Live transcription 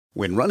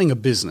When running a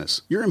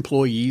business, your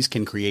employees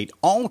can create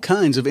all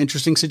kinds of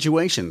interesting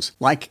situations,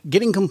 like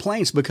getting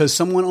complaints because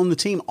someone on the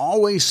team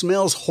always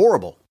smells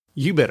horrible.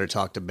 You better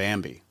talk to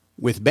Bambi.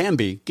 With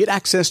Bambi, get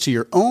access to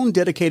your own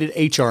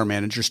dedicated HR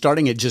manager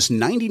starting at just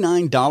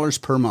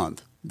 $99 per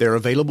month. They're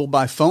available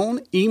by phone,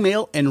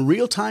 email, and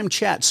real-time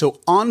chat so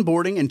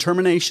onboarding and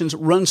terminations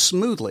run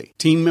smoothly,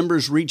 team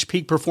members reach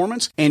peak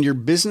performance, and your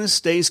business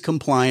stays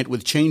compliant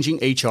with changing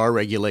HR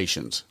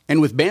regulations. And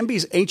with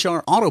Bambi's HR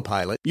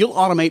Autopilot, you'll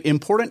automate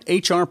important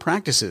HR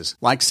practices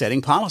like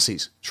setting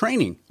policies,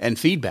 training, and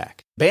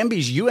feedback.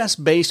 Bambi's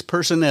U.S.-based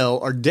personnel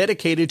are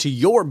dedicated to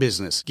your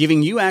business,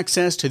 giving you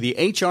access to the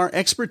HR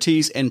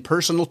expertise and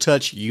personal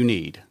touch you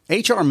need.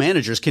 HR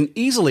managers can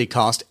easily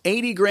cost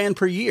 $80,000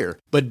 per year,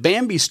 but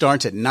Bambi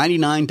starts at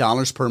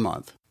 $99 per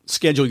month.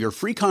 Schedule your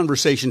free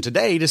conversation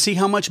today to see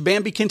how much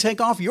Bambi can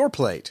take off your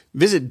plate.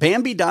 Visit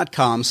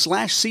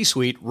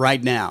Bambi.com/C-Suite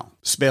right now.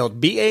 Spelled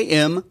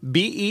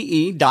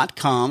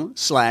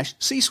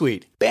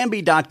BAMBEE.com/C-Suite.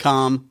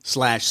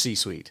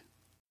 Bambi.com/C-Suite.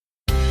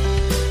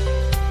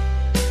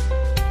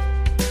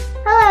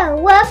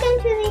 Hello, welcome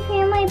to the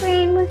Family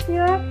Brain with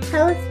your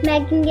host,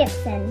 Megan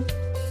Gibson.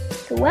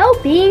 The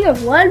well-being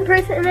of one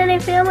person in a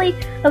family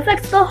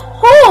affects the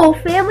whole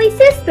family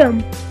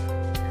system.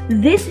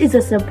 This is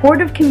a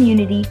supportive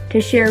community to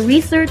share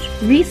research,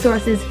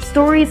 resources,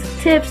 stories,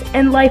 tips,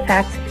 and life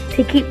hacks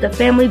to keep the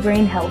family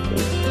brain healthy.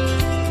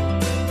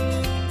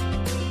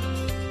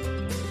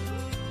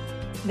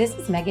 This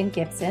is Megan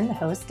Gibson, the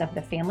host of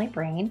The Family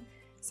Brain.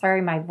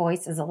 Sorry, my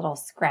voice is a little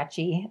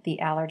scratchy. The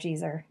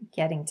allergies are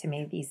getting to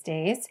me these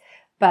days.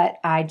 But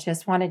I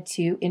just wanted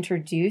to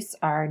introduce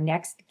our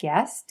next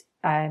guest.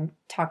 I'm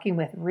talking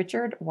with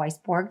Richard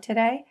Weissbourd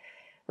today.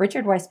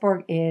 Richard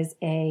Weissbourd is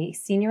a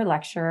senior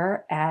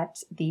lecturer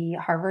at the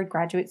Harvard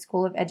Graduate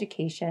School of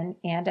Education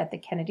and at the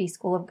Kennedy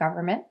School of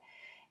Government.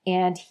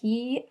 And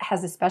he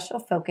has a special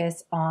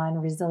focus on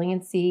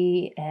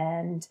resiliency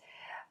and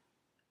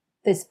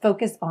this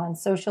focus on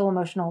social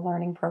emotional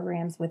learning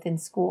programs within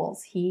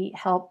schools. He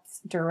helps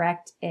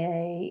direct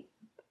a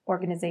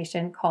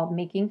organization called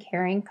Making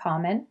Caring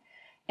Common.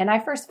 And I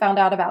first found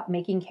out about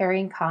Making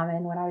Caring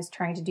Common when I was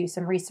trying to do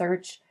some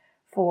research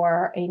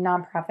for a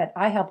nonprofit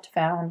I helped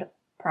found,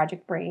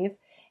 Project Brave.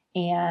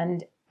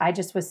 And I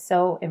just was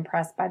so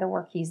impressed by the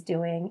work he's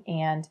doing.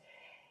 And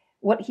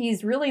what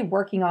he's really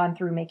working on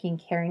through Making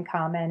Caring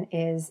Common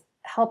is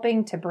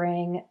helping to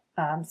bring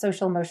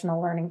social emotional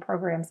learning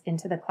programs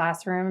into the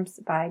classrooms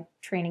by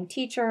training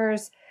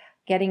teachers,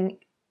 getting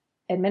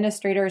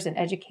administrators and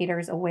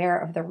educators aware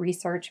of the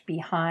research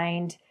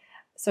behind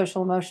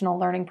social emotional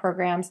learning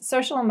programs.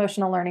 Social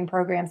emotional learning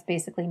programs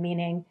basically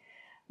meaning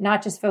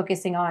not just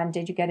focusing on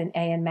did you get an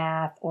A in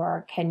math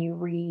or can you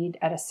read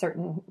at a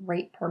certain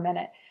rate per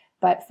minute,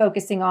 but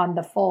focusing on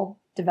the full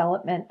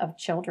development of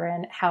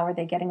children. How are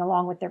they getting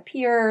along with their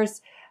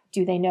peers?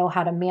 Do they know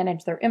how to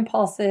manage their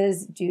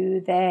impulses? Do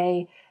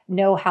they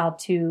know how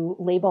to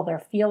label their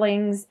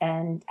feelings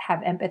and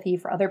have empathy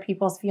for other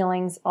people's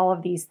feelings? All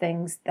of these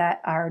things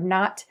that are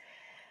not,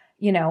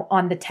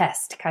 on the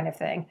test kind of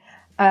thing.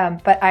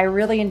 But I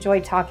really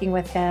enjoyed talking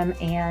with him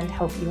and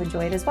hope you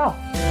enjoy it as well.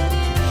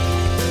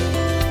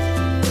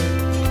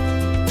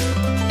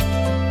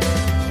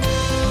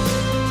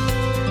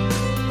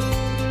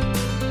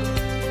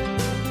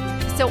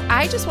 So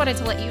I just wanted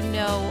to let you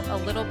know a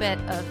little bit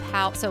of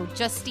how, so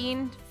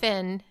Justine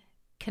Finn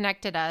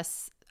connected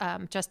us,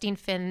 Justine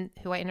Finn,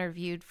 who I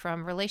interviewed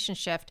from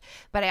Relationship,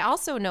 but I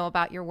also know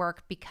about your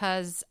work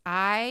because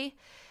I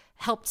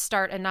helped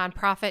start a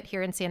nonprofit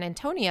here in San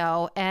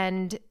Antonio,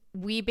 and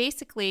we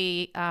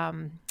basically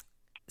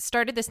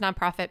started this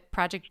nonprofit,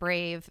 Project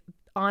Brave,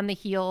 on the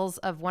heels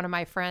of one of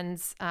my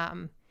friends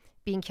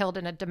being killed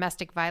in a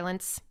domestic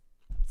violence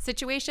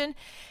situation.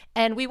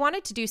 And we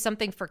wanted to do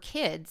something for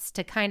kids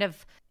to kind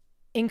of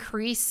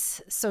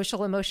increase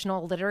social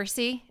emotional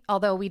literacy,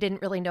 although we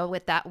didn't really know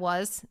what that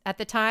was at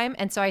the time.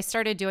 And so I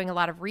started doing a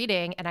lot of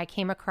reading and I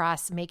came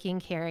across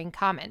Making Caring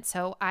Common.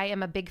 So I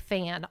am a big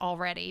fan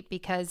already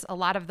because a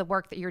lot of the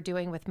work that you're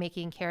doing with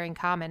Making Caring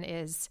Common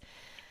is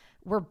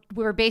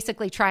we're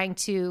basically trying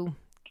to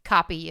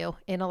copy you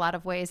in a lot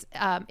of ways,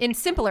 in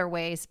simpler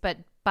ways, but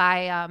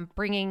by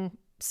bringing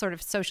sort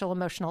of social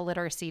emotional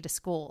literacy to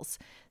schools.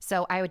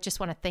 So I would just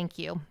want to thank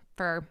you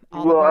for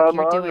all the work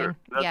you're doing.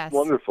 That's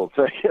wonderful.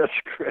 That's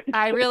great.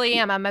 I really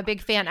am. I'm a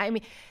big fan. I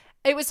mean,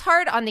 it was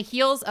hard on the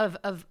heels of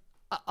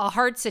a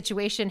hard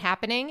situation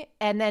happening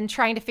and then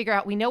trying to figure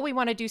out, we know we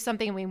want to do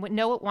something, we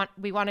know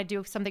we want to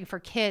do something for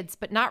kids,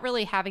 but not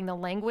really having the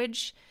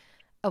language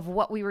of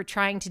what we were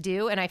trying to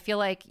do. And I feel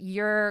like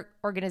your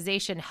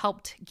organization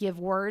helped give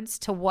words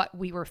to what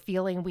we were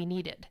feeling we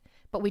needed,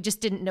 but we just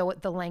didn't know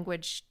what the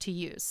language to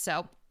use.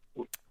 So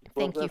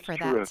Thank you for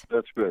terrific. that.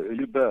 That's great.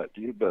 You bet.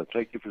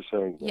 Thank you for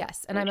saying that.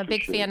 Yes, and I'm a That's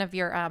big appreciated. fan of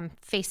your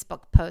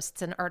Facebook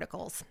posts and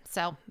articles,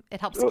 so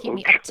it helps keep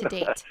me up to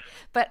date.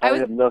 But I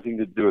have nothing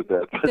to do with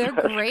that. But they're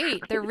that's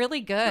great. They're really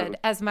good.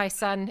 As my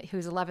son,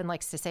 who's 11,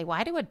 likes to say,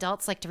 why do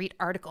adults like to read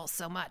articles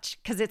so much?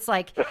 Because it's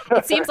like,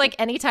 it seems like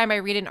anytime I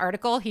read an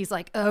article, he's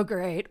like, oh,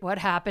 great. What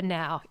happened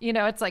now?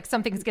 It's like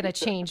something's going to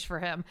change for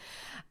him.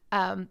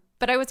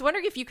 But I was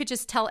wondering if you could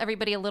just tell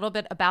everybody a little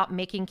bit about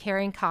Making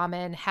Caring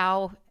Common,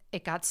 how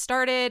it got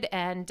started,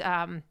 and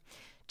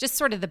just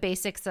sort of the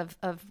basics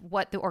of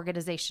what the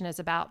organization is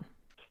about.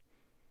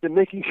 The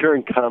Making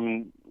Caring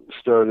Common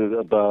started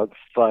about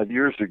 5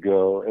 years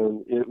ago,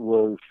 and it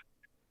was,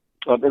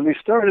 I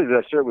started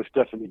with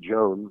Stephanie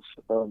Jones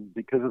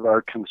because of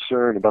our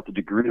concern about the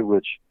degree to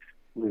which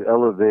we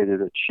elevated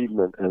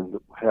achievement and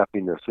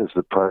happiness as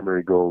the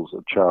primary goals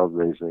of child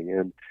raising,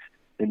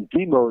 and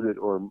demoted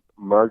or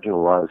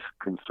marginalized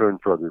concern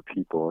for other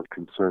people and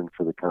concern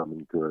for the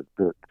common good.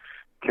 That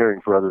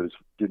caring for others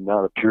did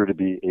not appear to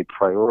be a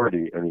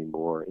priority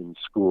anymore in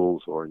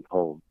schools or in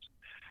homes.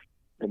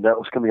 And that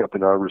was coming up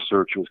in our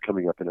research. It was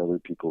coming up in other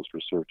people's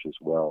research as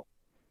well.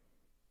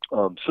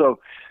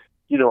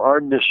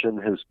 Our mission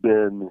has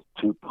been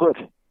to put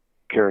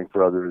caring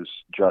for others,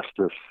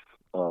 justice,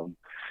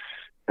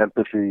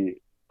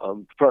 empathy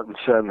front and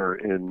center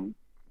in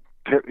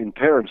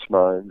parents'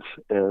 minds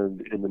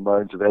and in the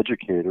minds of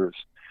educators,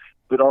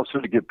 but also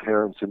to give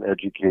parents and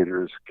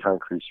educators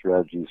concrete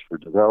strategies for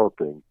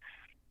developing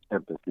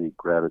empathy,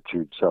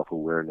 gratitude,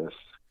 self-awareness,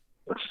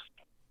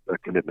 a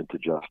commitment to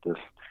justice.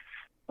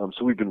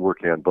 So we've been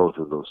working on both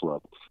of those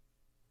levels.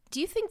 Do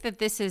you think that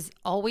this has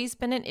always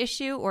been an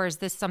issue, or is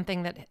this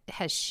something that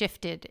has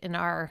shifted in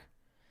our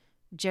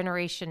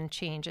generation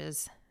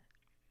changes?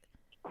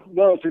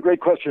 No, it's a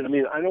great question.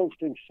 I don't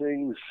think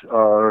things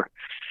are,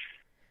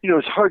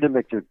 it's hard to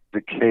make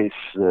the case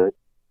that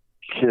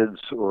kids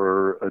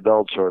or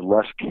adults are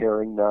less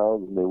caring now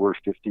than they were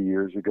 50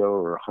 years ago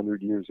or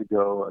 100 years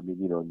ago.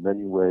 In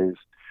many ways,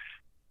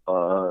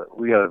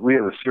 we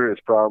have a serious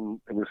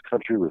problem in this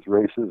country with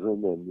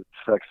racism and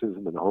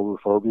sexism and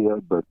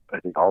homophobia, but I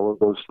think all of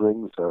those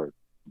things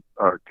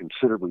are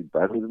considerably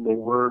better than they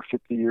were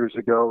 50 years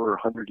ago or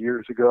 100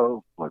 years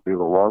ago. Like, we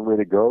have a long way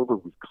to go,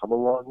 but we've come a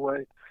long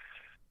way.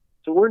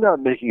 So we're not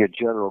making a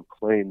general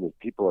claim that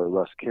people are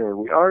less caring.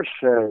 We are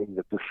saying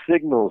that the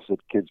signals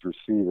that kids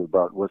receive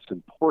about what's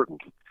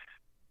important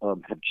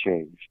have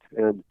changed.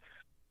 And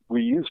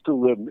we used to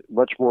live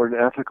much more in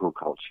an ethical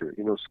culture.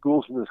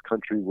 Schools in this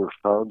country were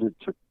founded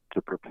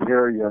to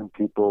prepare young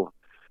people,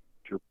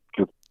 to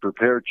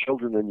prepare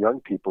children and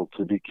young people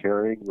to be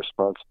caring,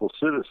 responsible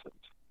citizens.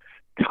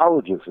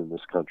 Colleges in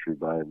this country,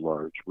 by and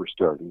large, were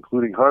started,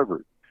 including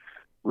Harvard,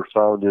 were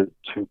founded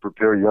to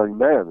prepare young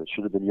men. It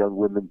should have been young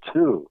women,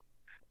 too,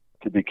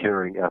 to be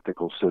caring,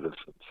 ethical citizens.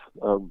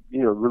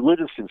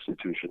 Religious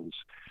institutions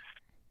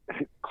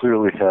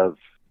clearly have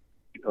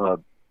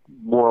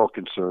moral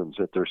concerns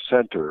at their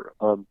center.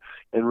 And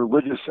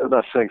religious, I'm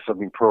not saying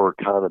something pro or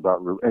con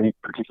about any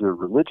particular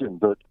religion,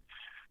 but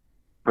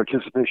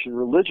participation in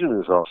religion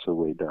is also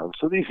way down.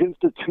 So these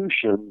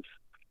institutions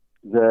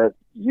that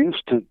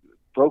used to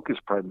focus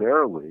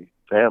primarily,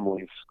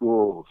 families,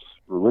 schools,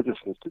 religious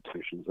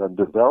institutions, on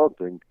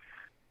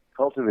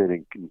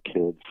cultivating in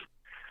kids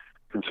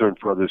concern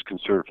for others,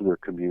 concern for their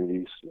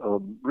communities,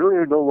 really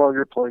are no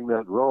longer playing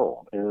that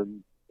role.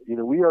 And,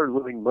 we are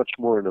living much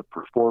more in a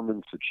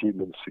performance,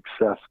 achievement,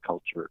 success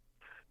culture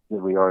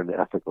than we are in an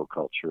ethical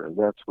culture, and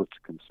that's what's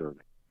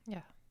concerning.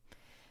 Yeah.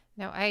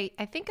 No, I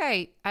think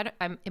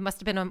it must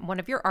have been on one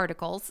of your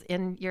articles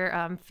in your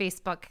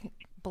Facebook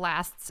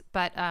blasts,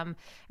 but I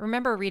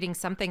remember reading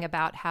something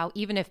about how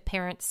even if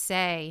parents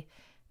say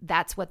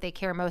that's what they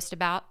care most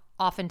about,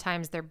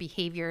 oftentimes their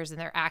behaviors and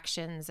their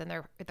actions and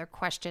their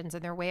questions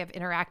and their way of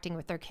interacting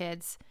with their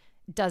kids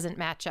doesn't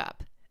match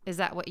up. Is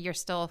that what you're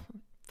still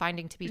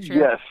finding to be true?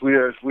 Yes, we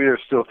are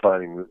still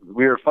finding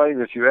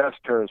that you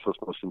ask parents what's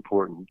most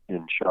important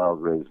in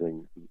child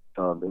raising,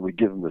 and we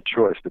give them the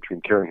choice between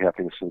caring,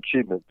 happiness, and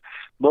achievement.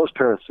 Most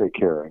parents say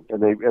caring,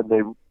 and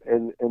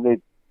they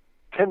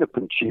tend to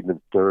put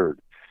achievement third.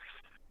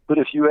 But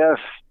if you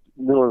ask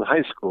middle and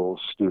high school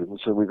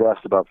students, and we've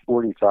asked about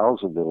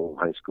 40,000 middle and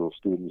high school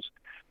students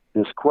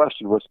this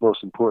question, what's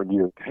most important to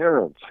your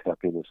parents,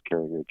 happiness,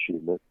 caring, and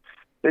achievement,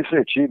 they say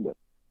achievement.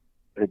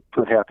 They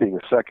put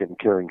happiness second and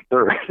caring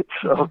third.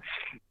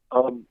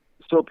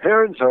 So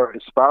parents are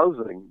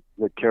espousing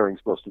that caring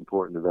is most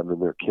important to them and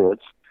their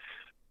kids,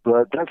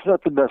 but that's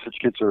not the message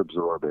kids are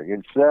absorbing.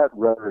 It's that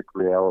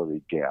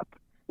rhetoric-reality gap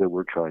that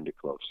we're trying to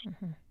close.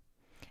 Mm-hmm.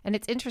 And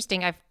it's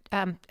interesting. I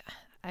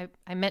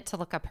meant to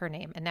look up her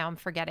name, and now I'm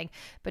forgetting.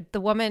 But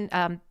the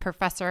woman,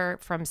 professor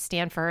from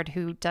Stanford,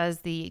 who does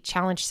the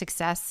Challenge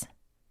Success.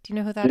 Do you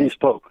know who that Denise is?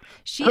 Pope.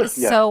 She is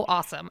so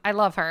awesome. I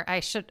love her. I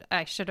should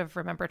have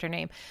remembered her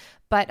name,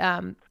 but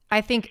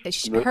I think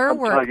her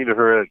work. I'm talking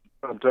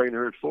to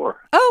her at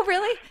 4. Oh,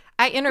 really?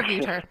 I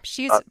interviewed her.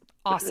 She's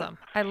awesome.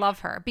 I love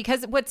her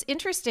because what's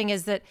interesting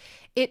is that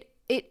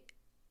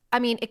I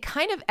mean, it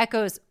kind of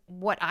echoes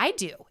what I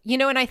do,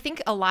 and I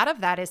think a lot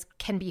of that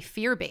can be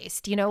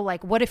fear-based,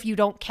 like what if you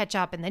don't catch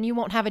up and then you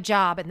won't have a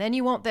job and then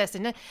you won't this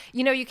and then,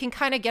 you can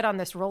kind of get on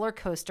this roller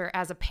coaster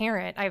as a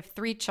parent. I have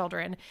 3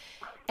 children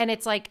and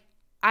it's like,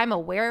 I'm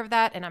aware of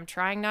that and I'm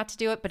trying not to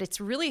do it, but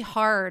it's really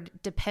hard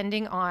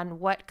depending on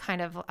what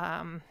kind of,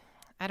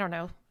 I don't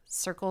know,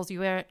 circles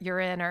you're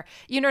in or,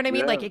 you know what I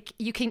mean? Yeah. Like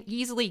you can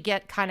easily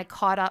get kind of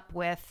caught up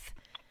with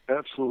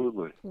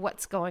absolutely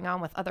what's going on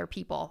with other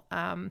people.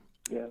 Yeah.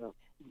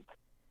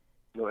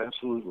 No,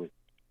 absolutely.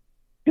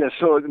 Yeah,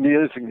 so the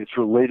other thing that's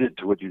related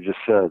to what you just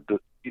said,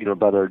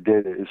 about our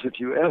data, is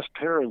if you ask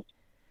parents,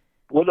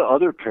 what do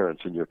other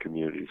parents in your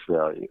communities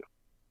value?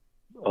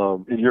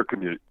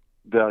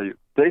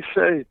 They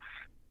say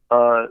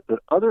that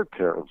other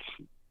parents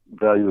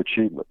value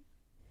achievement.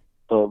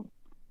 And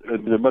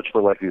they're much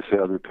more likely to say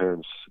other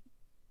parents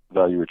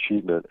value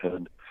achievement,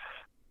 and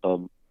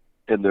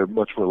they're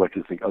much more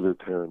likely to think other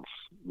parents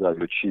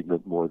value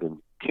achievement more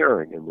than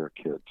caring in their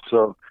kids.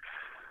 So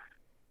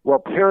while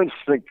parents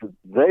think that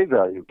they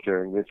value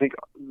caring, they think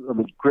a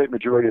great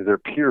majority of their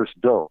peers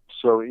don't.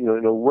 So,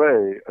 in a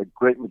way, a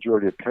great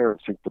majority of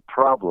parents think the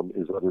problem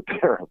is other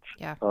parents.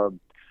 Yeah.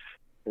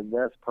 And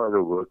that's part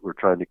of what we're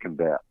trying to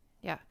combat.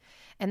 Yeah.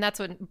 And that's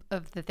one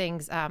of the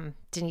things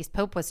Denise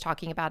Pope was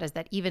talking about, is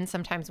that even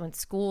sometimes when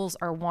schools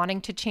are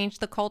wanting to change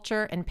the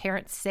culture and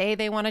parents say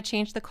they want to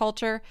change the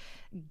culture,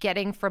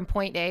 getting from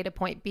point A to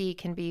point B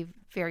can be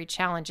very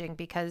challenging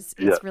because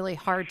it's really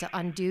hard to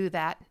undo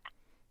that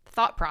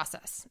thought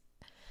process.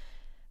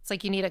 It's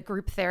like you need a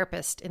group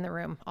therapist in the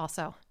room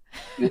also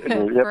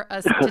for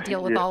us to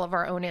deal with all of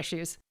our own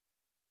issues.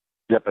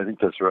 Yep, I think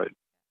that's right.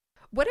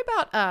 What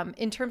about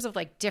in terms of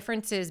like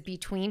differences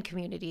between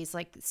communities,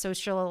 like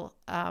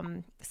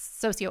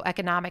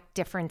socioeconomic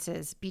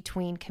differences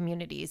between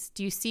communities?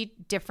 Do you see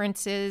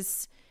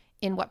differences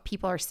in what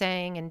people are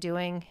saying and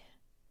doing,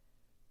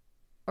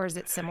 or is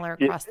it similar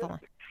across the line?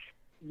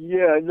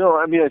 Yeah, no,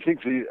 I mean, I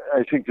think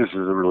this is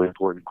a really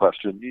important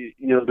question.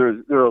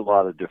 There are a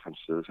lot of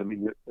differences. I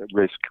mean,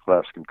 race,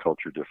 class, and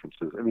culture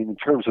differences. I mean, in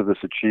terms of this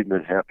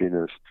achievement,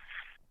 happiness,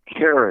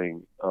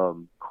 caring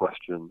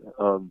question.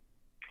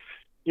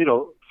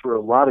 For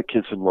a lot of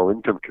kids in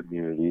low-income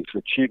communities,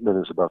 achievement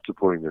is about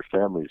supporting their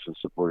families and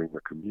supporting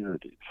their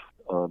communities.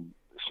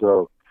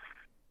 So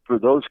for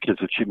those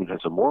kids, achievement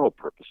has a moral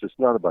purpose. It's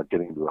not about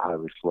getting into a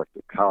highly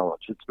selective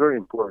college. It's very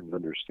important to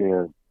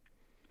understand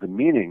the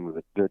meaning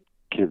that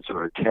kids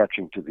are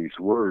attaching to these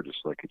words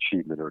like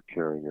achievement or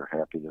caring or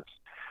happiness.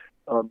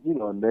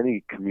 In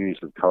many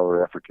communities of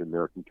color,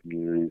 African-American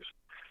communities,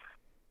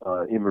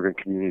 immigrant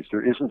communities,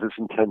 there isn't this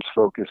intense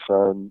focus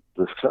on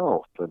the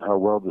self and how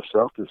well the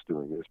self is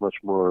doing. There's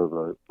much more of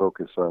a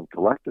focus on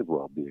collective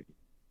well-being,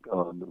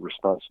 on the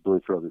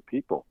responsibility for other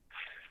people.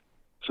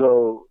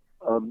 So,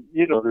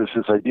 there's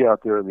this idea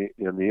out there in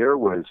the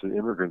airways that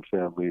immigrant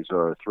families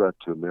are a threat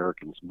to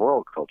Americans'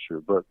 moral culture.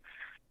 But,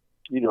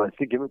 I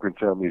think immigrant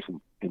families,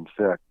 in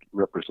fact,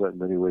 represent in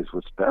many ways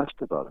what's best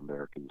about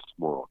Americans'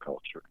 moral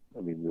culture.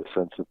 I mean, the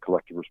sense of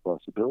collective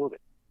responsibility.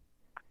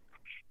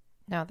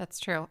 No, that's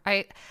true.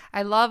 I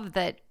love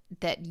that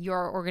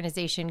your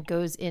organization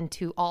goes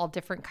into all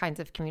different kinds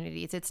of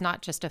communities. It's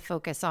not just a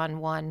focus on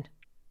one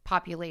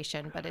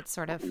population, but it's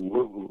sort of...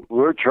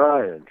 We're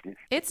trying.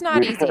 It's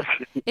not easy.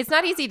 It's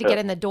not easy to get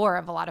in the door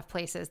of a lot of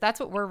places. That's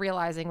what we're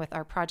realizing with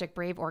our Project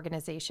Brave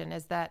organization,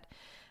 is that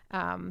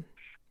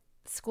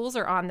schools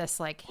are on this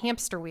like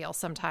hamster wheel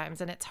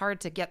sometimes, and it's hard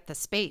to get the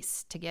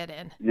space to get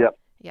in. Yep.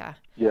 Yeah.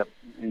 Yep.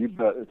 You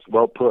bet. It's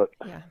well put.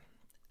 Yeah.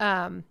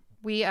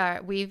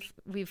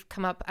 We've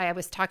come up. I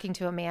was talking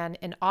to a man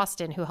in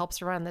Austin who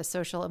helps run the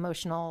social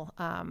emotional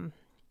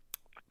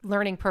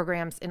learning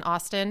programs in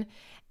Austin,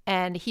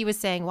 and he was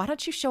saying, "Why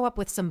don't you show up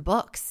with some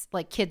books,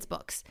 like kids'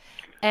 books?"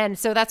 And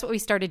so that's what we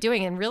started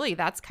doing, and really,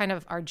 that's kind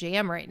of our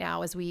jam right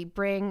now. Is we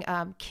bring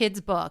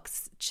kids'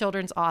 books,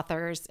 children's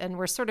authors, and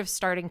we're sort of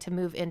starting to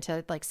move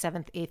into like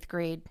 7th, 8th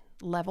grade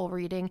level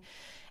reading.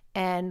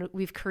 And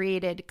we've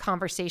created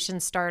conversation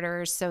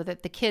starters so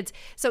that the kids,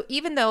 so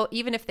even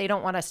if they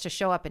don't want us to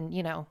show up and,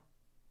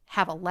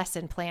 have a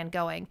lesson plan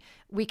going,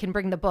 we can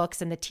bring the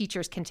books and the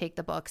teachers can take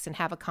the books and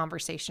have a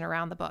conversation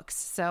around the books.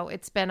 So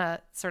it's been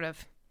a sort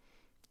of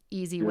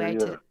easy way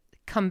to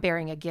come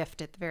bearing a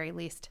gift at the very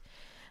least.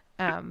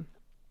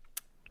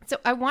 So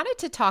I wanted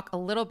to talk a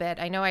little bit.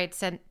 I know I had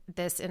sent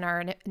this in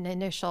our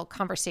initial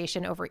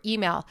conversation over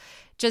email,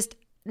 just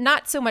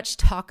not so much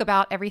talk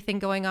about everything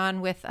going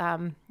on with,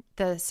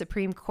 the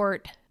Supreme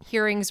Court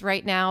hearings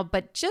right now,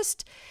 but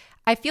just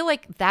I feel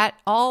like that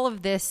all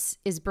of this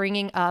is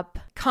bringing up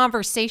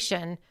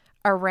conversation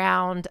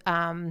around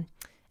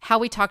how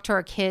we talk to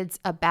our kids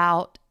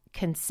about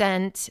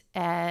consent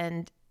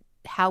and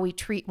how we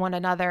treat one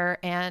another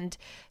and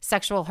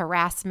sexual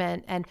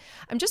harassment. And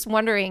I'm just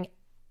wondering,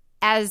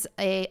 as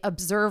a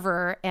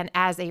observer and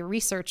as a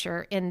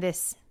researcher in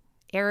this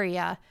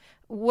area,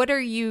 what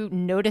are you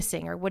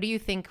noticing, or what do you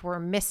think we're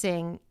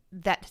missing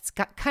that's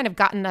kind of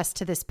gotten us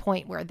to this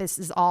point where this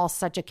is all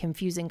such a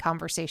confusing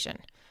conversation?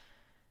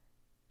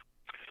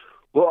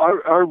 Well,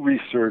 our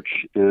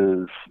research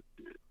is,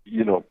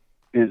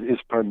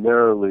 is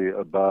primarily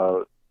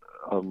about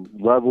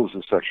levels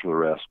of sexual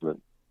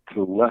harassment,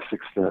 to a less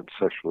extent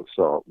sexual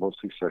assault,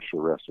 mostly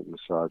sexual harassment and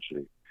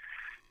misogyny,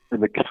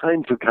 and the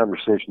kinds of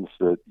conversations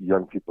that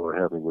young people are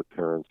having with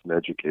parents and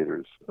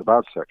educators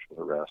about sexual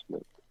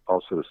harassment,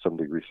 also to some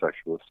degree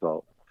sexual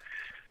assault.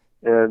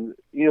 And,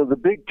 the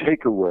big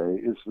takeaway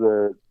is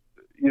that,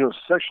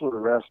 sexual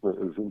harassment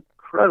is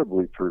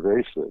incredibly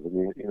pervasive. I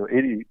mean,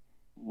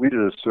 we did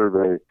a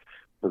survey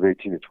of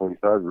 18 to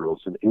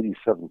 25-year-olds, and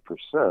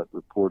 87%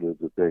 reported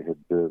that they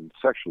had been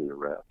sexually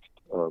harassed.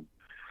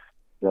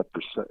 That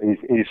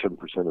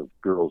 87% of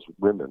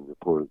women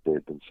reported they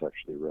had been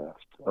sexually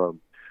harassed.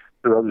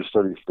 There are other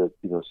studies that,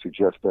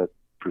 suggest that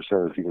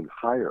percent is even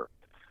higher.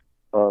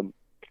 And,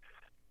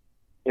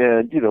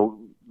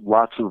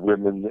 lots of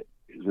women,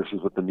 this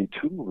is what the Me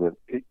Too movement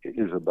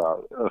is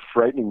about. A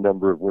frightening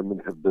number of women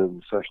have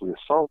been sexually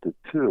assaulted,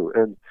 too.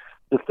 And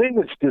the thing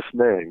that's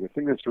dismaying, the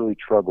thing that's really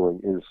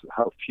troubling, is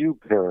how few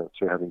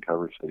parents are having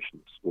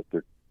conversations with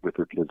their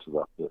kids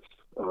about this.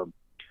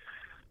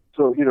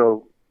 So,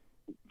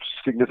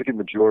 significant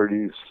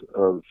majorities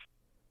of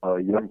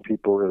young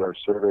people in our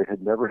survey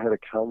had never had a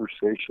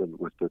conversation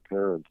with their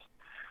parents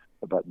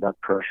about not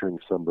pressuring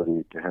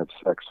somebody to have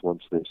sex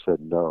once they've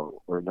said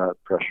no, or not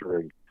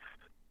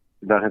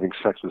having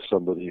sex with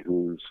somebody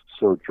who's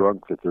so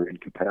drunk that they're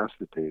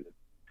incapacitated.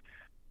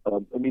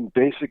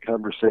 Basic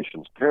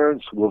conversations.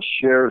 Parents will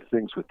share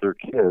things with their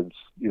kids,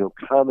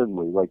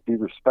 commonly, like be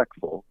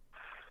respectful,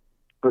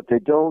 but they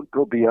don't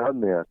go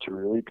beyond that to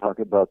really talk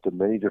about the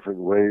many different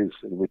ways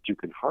in which you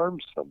can harm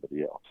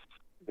somebody else.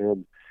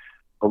 And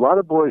a lot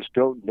of boys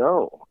don't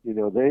know.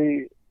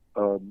 We've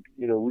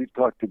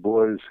talked to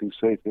boys who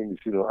say things,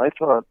 I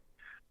thought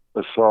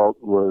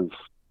assault was,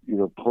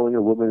 pulling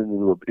a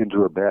woman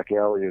into a back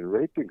alley and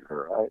raping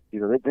her.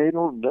 They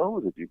don't know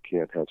that you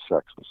can't have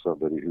sex with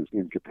somebody who's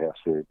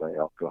incapacitated by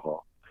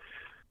alcohol,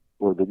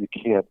 or that you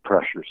can't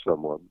pressure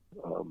someone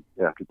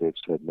after they've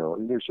said no.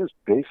 And there's just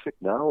basic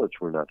knowledge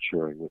we're not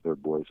sharing with our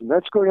boys. And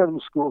that's going on in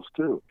the schools,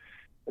 too.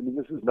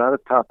 This is not a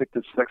topic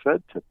that sex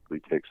ed typically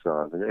takes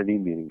on in any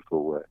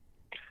meaningful way.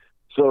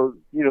 So,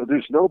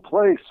 there's no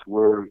place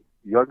where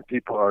young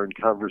people are in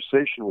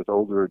conversation with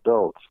older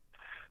adults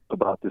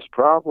about this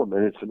problem,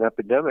 and it's an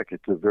epidemic.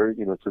 It's a very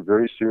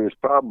serious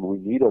problem. We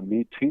need a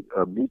Me Too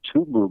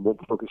movement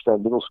focused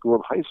on middle school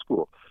and high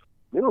school.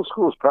 Middle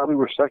school is probably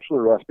where sexual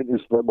harassment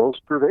is the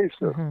most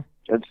pervasive,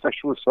 and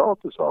sexual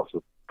assault is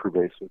also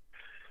pervasive.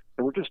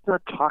 And we're just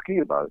not talking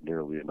about it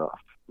nearly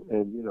enough.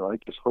 And, I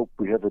just hope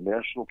we have a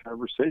national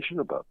conversation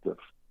about this.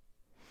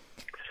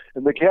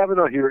 And the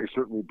Kavanaugh hearing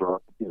certainly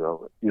brought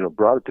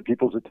it to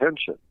people's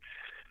attention.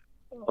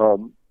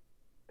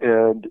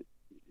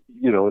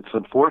 It's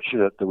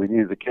unfortunate that we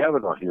needed the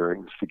Kavanaugh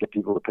hearings to get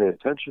people to pay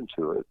attention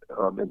to it,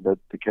 and that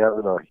the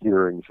Kavanaugh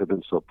hearings have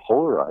been so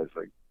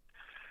polarizing.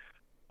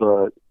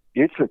 But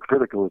it's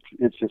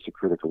just a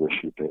critical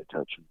issue to pay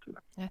attention to.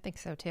 I think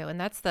so too.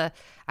 And I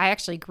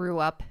actually grew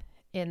up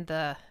in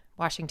the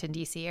Washington,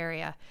 D.C.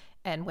 area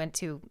and went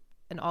to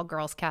an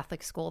all-girls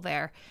Catholic school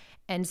there.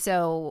 And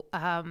so...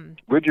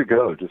 where'd you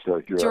go? Just out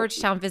of curiosity.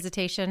 Georgetown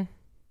Visitation.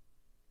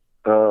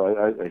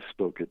 I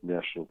spoke at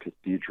National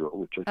Cathedral,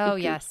 which I think Oh,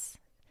 yes.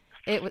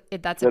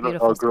 That's a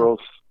beautiful school.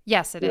 All-girls?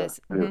 Yes, it is.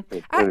 Mm-hmm.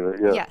 Anyway,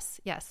 yeah.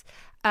 Yes.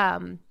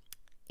 And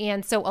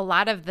so a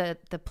lot of the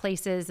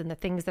places and the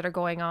things that are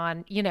going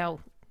on,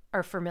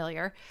 are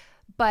familiar.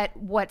 But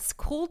what's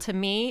cool to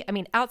me,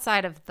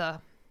 outside of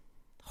the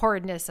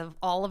horridness of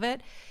all of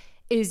it,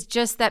 is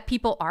just that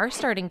people are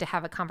starting to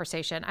have a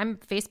conversation. I'm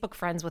Facebook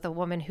friends with a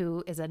woman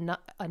who is a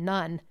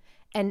nun,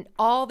 and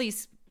all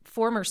these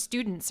former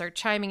students are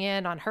chiming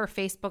in on her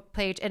Facebook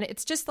page. And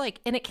it's just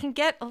and it can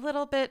get a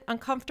little bit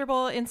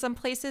uncomfortable in some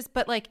places,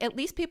 but at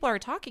least people are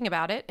talking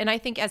about it. And I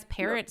think as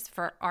parents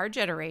for our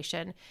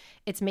generation,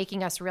 it's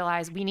making us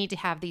realize we need to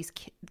have these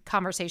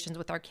conversations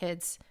with our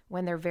kids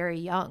when they're very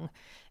young,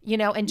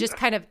 and just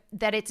kind of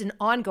that it's an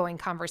ongoing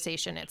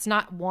conversation. It's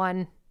not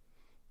one,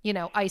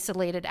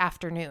 isolated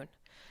afternoon.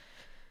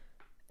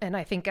 And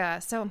I think,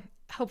 so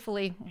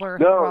hopefully we're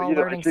all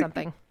learning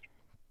something.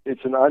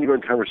 It's an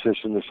ongoing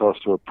conversation. It's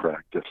also a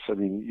practice.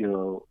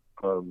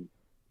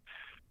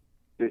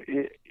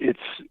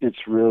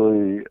 It's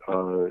really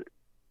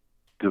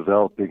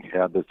developing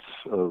habits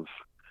of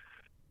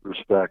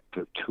respect,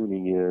 of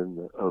tuning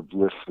in, of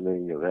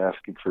listening, of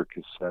asking for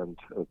consent,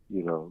 of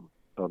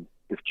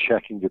if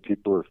checking to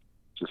people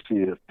to see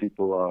if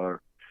people are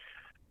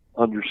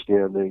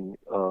understanding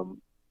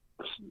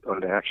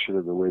an action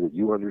in the way that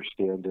you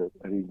understand it.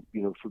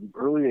 From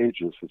early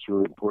ages, it's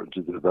really important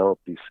to develop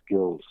these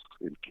skills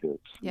in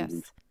kids.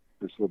 Yes.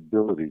 This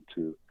ability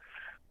to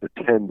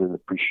attend to and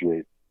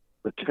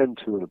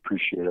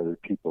appreciate other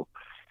people,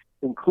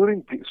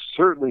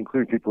 certainly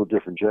including people of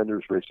different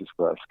genders, races,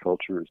 class,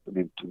 cultures. To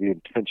be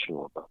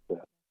intentional about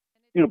that.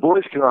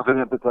 Boys can often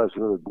empathize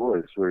with other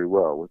boys very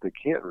well. What they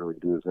can't really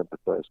do is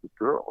empathize with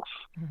girls.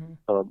 Mm-hmm.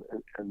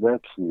 And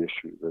that's the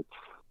issue. That's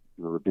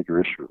the bigger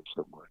issue in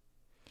some way.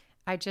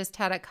 I just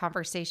had a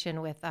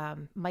conversation with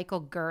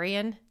Michael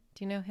Gurian.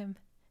 Do you know him?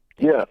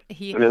 Yeah.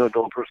 He, I mean, I don't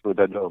know him personally,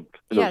 but I know him.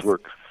 I know his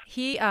work.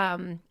 He,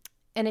 and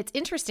it's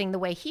interesting the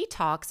way he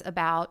talks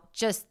about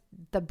just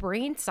the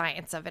brain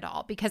science of it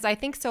all, because I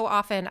think so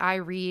often I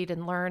read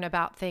and learn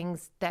about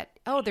things that,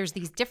 oh, there's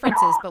these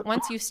differences. But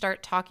once you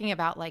start talking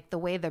about like the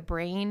way the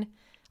brain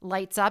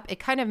lights up, it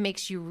kind of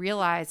makes you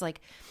realize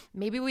like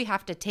maybe we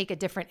have to take a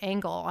different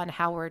angle on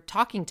how we're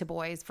talking to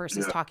boys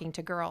versus talking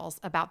to girls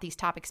about these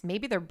topics.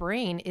 Maybe their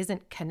brain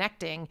isn't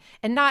connecting,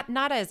 and not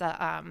as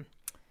a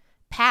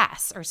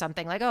pass or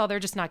something like, oh, they're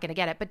just not going to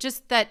get it, but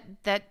just that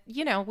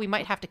we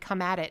might have to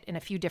come at it in a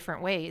few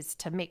different ways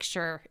to make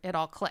sure it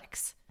all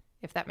clicks,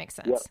 if that makes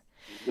sense.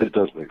 Yeah, it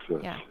does make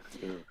sense.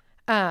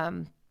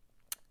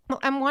 Well,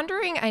 I'm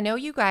wondering, I know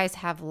you guys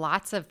have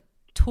lots of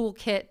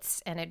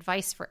toolkits and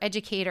advice for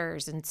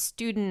educators and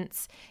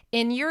students.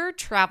 In your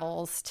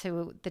travels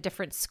to the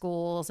different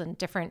schools and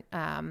different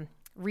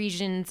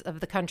regions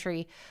of the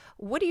country,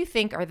 what do you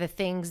think are the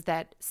things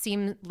that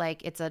seem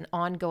like it's an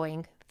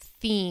ongoing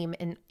theme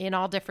in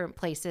all different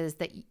places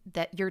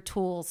that your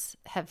tools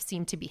have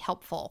seemed to be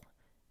helpful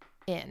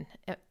in?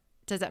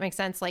 Does that make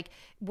sense? Like,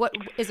 what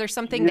is there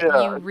something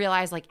that you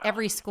realize like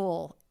every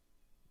school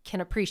can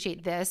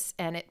appreciate this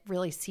and it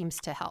really seems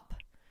to help?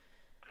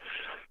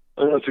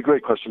 That's a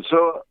great question.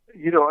 So,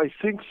 I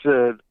think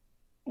that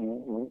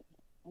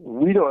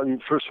we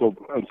don't, first of all,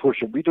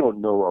 unfortunately, we don't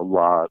know a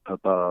lot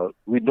about,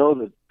 we know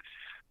that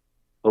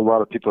a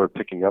lot of people are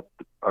picking up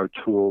our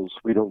tools.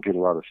 We don't get a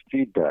lot of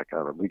feedback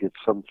on them. We get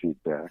some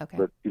feedback,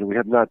 but we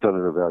have not done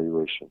an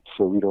evaluation,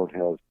 so we don't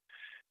have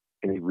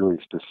any really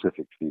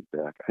specific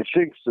feedback. I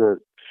think that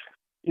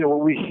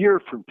what we hear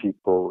from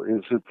people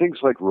is that things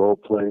like role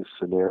play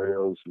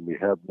scenarios, and we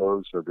have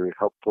those, are very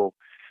helpful.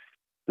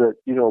 That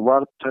a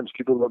lot of times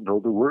people don't know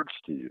the words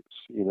to use.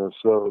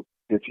 So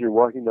if you're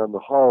walking down the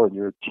hall and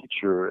you're a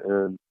teacher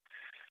and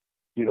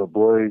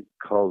boy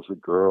calls a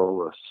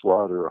girl a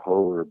slut or a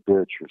hoe or a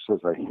bitch, or says,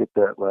 I hit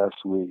that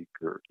last week,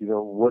 or,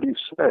 what do you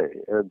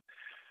say? And,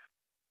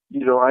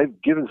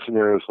 I've given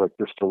scenarios like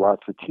this to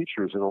lots of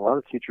teachers, and a lot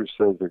of teachers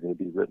say they're going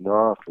to be written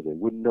off or they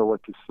wouldn't know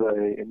what to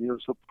say.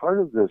 And, so part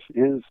of this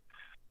is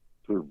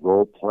sort of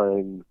role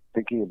playing,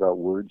 thinking about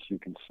words you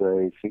can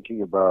say,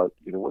 thinking about,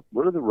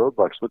 what are the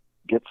roadblocks? What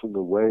gets in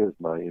the way of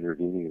my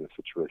intervening in a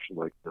situation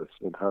like this?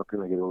 And how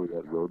can I get over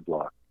that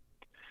roadblock?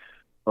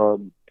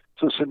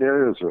 So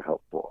scenarios are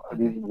helpful. I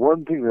mean,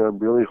 one thing that I'm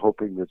really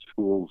hoping that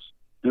schools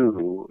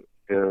do,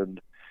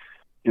 and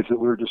is that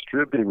we just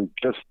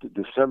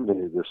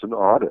disseminated this, an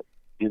audit,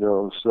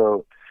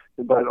 So,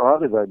 and by an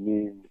audit, I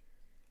mean,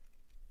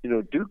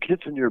 do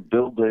kids in your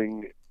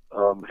building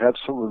have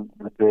someone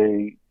that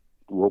they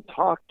will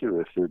talk to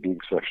if they're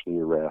being sexually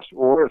harassed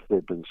or if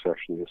they've been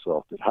sexually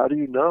assaulted? How do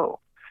you know?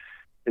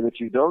 And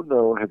if you don't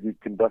know, have you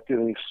conducted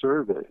any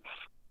surveys?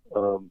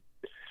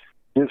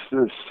 Is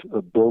this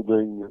a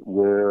building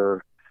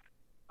where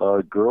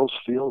girls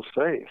feel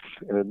safe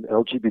and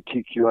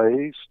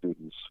LGBTQIA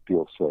students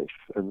feel safe?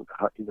 And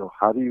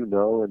how do you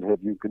know? And have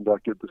you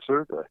conducted the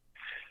survey?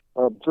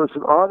 So it's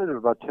an audit of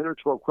about 10 or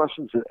 12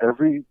 questions that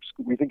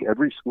we think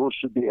every school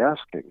should be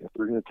asking if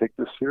we're going to take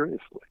this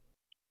seriously.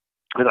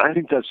 And I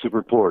think that's super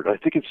important. I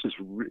think it's just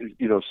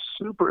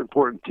super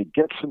important to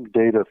get some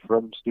data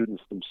from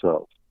students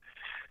themselves.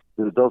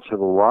 The adults have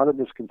a lot of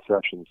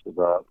misconceptions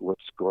about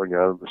what's going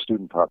on in the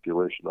student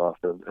population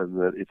often, and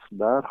that it's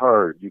not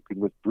hard. You can,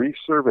 with brief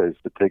surveys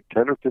that take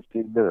 10 or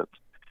 15 minutes,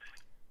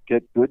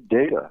 get good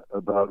data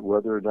about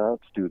whether or not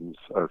students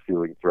are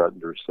feeling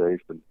threatened or safe,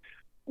 and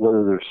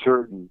whether there's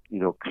certain,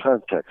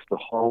 contexts, the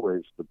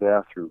hallways, the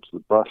bathrooms, the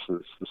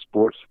buses, the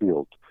sports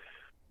fields,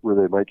 where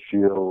they might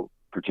feel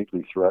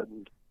particularly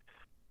threatened.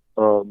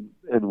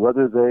 And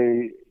whether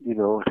they,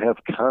 have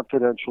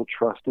confidential,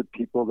 trusted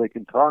people they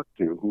can talk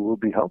to who will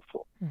be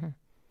helpful. Mm-hmm.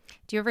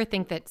 Do you ever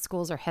think that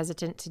schools are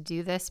hesitant to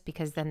do this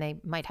because then they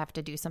might have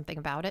to do something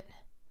about it?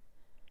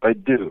 I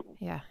do.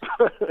 Yeah.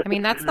 I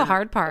mean, that's the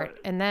hard part.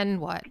 And then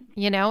what?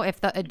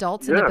 If the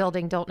adults in the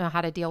building don't know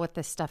how to deal with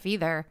this stuff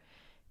either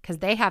because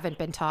they haven't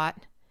been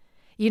taught,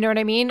 you know what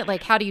I mean?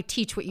 Like, how do you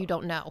teach what you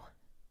don't know?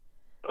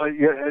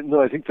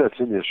 I think that's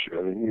an issue.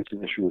 I mean, it's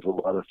an issue with a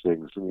lot of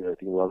things. I mean, I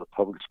think a lot of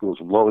public schools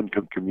in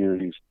low-income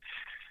communities,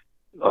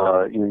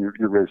 you're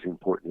raising an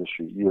important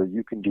issue.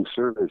 You can do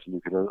surveys and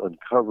you can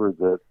uncover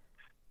that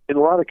in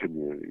a lot of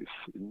communities,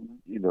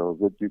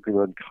 that you can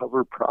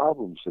uncover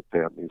problems that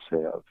families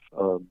have.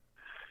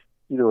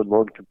 In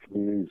low-income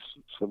communities,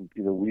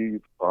 we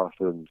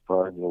often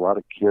find a lot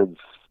of kids,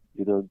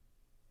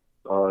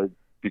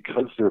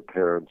 because their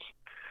parents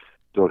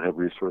don't have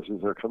resources,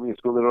 they're coming to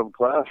school, they don't have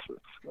classes.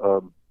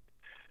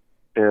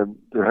 And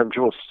they're having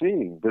trouble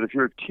seeing. But if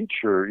you're a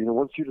teacher,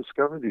 once you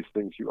discover these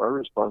things, you are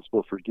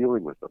responsible for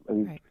dealing with them. I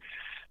mean, right.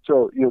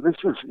 So,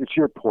 it's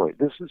your point.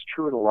 This is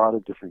true in a lot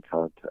of different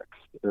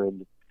contexts.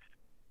 And,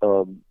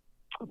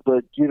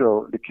 but,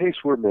 the case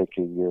we're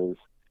making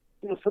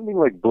is, something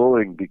like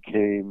bullying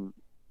became,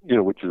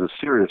 which is a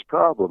serious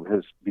problem,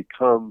 has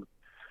become,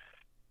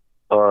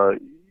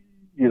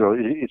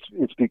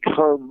 it's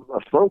become a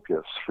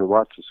focus for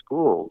lots of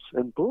schools,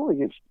 and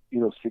bullying is,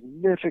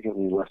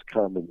 significantly less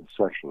common than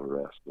sexual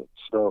harassment.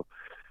 So,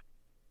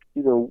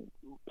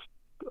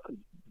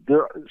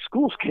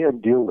 schools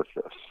can deal with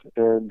this,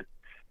 and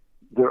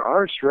there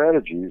are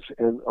strategies,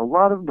 and a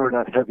lot of them are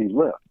not heavy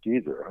lift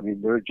either. I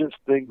mean, there are just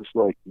things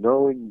like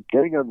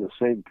getting on the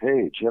same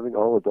page, having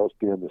all adults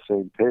be on the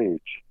same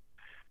page,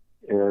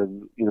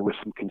 and, with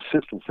some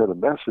consistent set of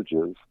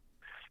messages.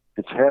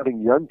 It's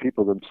having young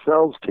people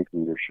themselves take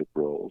leadership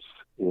roles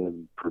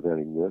in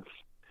preventing this.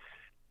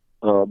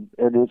 And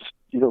it's,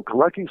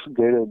 collecting some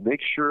data and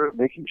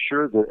making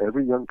sure that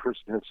every young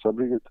person has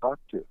somebody to talk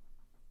to.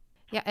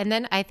 Yeah. And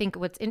then I think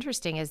what's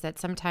interesting is that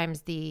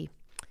sometimes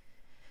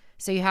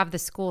so you have the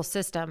school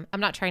system. I'm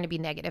not trying to be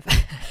negative.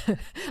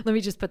 Let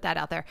me just put that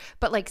out there.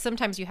 But like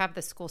sometimes you have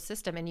the school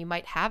system and you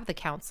might have the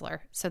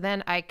counselor. So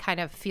then I kind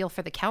of feel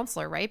for the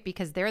counselor, right?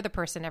 Because they're the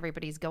person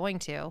everybody's going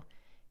to,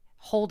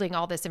 holding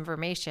all this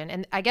information.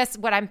 And I guess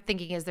what I'm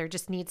thinking is there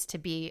just needs to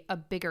be a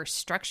bigger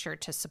structure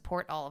to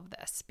support all of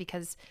this,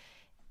 because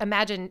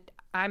imagine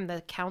I'm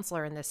the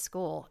counselor in this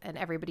school and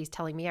everybody's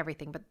telling me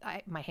everything, but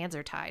my hands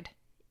are tied,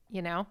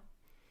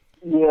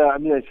 Yeah, I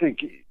mean, I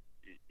think,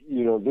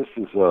 this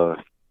is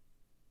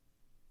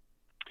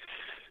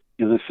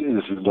this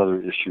is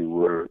another issue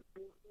where,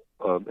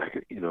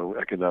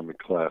 economic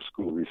class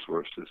school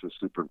resources is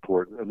super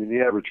important. I mean,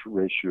 the average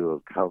ratio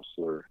of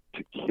counselor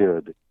to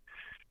kid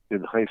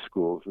in high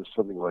schools is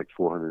something like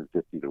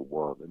 450 to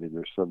 1. I mean,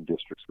 there's some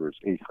districts where it's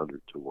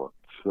 800 to 1.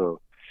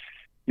 So,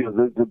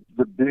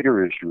 the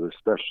bigger issue,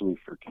 especially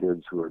for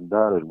kids who are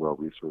not in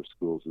well-resourced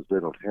schools, is they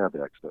don't have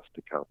access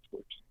to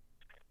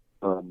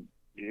counselors.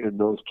 In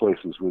those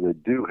places where they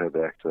do have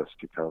access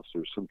to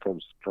counselors,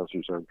 sometimes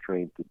counselors aren't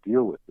trained to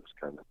deal with this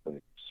kind of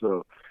thing.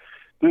 So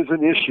there's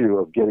an issue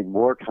of getting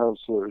more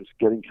counselors,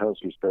 getting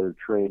counselors better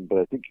trained, but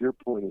I think your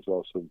point is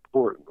also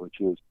important,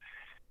 which is,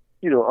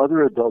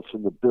 other adults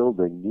in the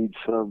building need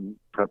some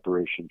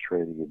preparation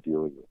training in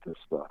dealing with this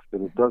stuff.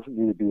 And it doesn't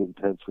need to be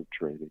intensive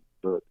training,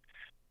 but,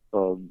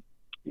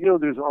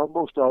 there's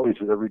almost always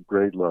at every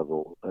grade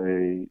level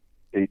a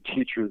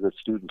teacher that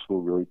students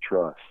will really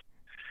trust.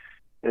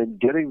 And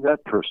getting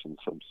that person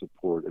some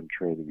support and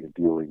training in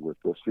dealing with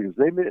this, because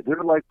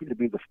they're likely to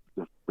be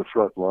the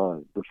front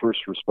line, the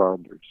first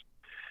responders.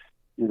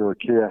 A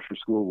kid after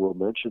school will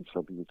mention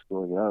something that's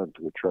going on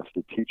to a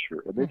trusted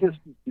teacher, and they just,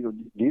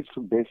 need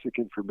some basic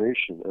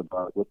information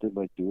about what they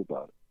might do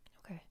about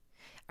it. Okay.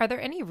 Are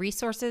there any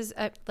resources,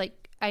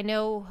 like I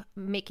know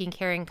Making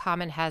Caring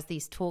Common has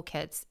these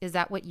toolkits. Is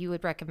that what you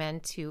would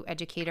recommend to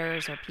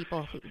educators or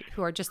people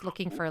who are just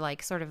looking for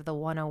like sort of the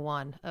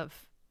 101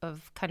 of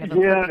kind of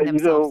equipping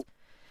themselves?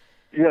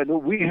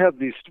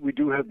 We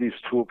do have these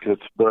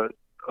toolkits, but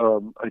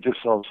I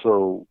just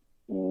also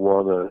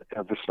want to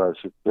emphasize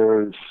that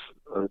there's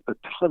a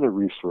ton of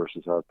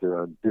resources out there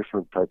on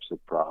different types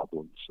of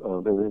problems.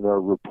 And in our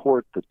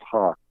report, The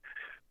Talk,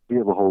 we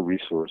have a whole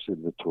resource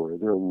inventory.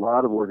 There are a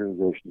lot of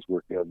organizations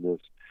working on this.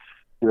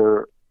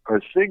 There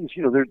are things,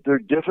 they're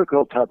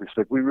difficult topics.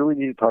 Like we really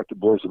need to talk to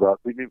boys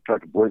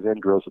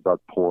and girls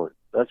about porn.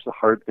 That's a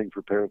hard thing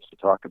for parents to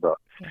talk about.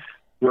 Yeah.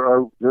 There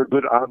are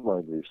good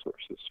online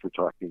resources for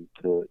talking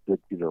to that,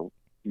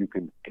 you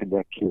can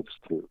connect kids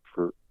to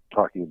for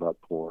talking about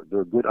porn. There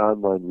are good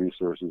online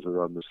resources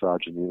around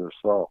misogyny and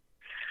assault.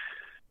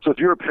 So if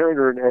you're a parent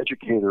or an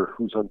educator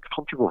who's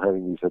uncomfortable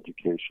having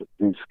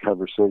these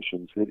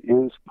conversations, it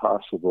is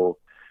possible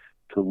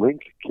to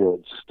link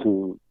kids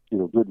to,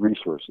 good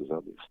resources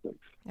on these things.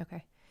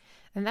 Okay.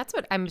 And that's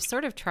what I'm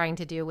sort of trying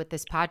to do with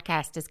this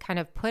podcast, is kind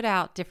of put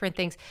out different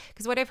things.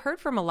 Because what I've heard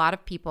from a lot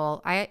of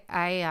people, I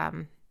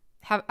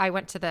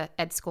went to the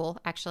ed school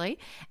actually,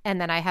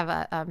 and then I have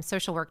a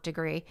social work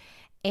degree.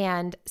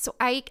 And so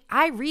I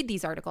read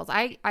these articles,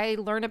 I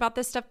learn about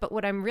this stuff, but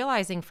what I'm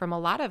realizing from a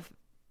lot of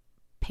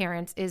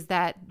parents is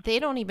that they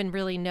don't even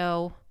really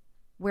know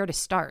where to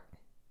start.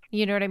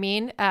 You know what I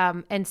mean?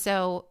 And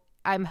so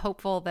I'm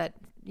hopeful that,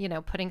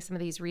 putting some of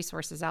these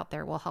resources out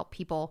there will help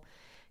people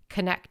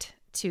connect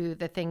to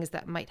the things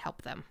that might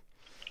help them.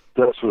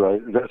 That's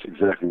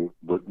exactly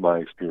what my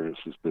experience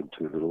has been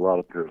too, that a lot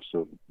of parents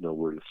don't know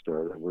where to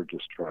start, and we're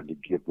just trying to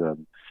give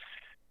them,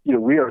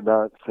 we are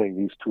not saying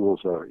these tools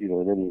are, in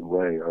any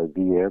way are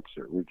the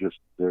answer. We're just,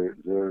 they're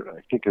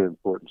I think, an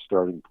important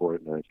starting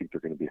point, and I think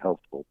they're going to be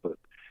helpful, but,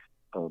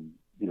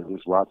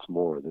 there's lots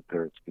more that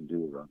parents can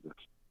do around this.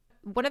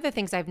 One of the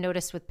things I've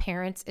noticed with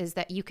parents is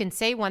that you can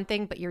say one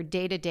thing, but your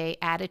day-to-day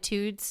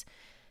attitudes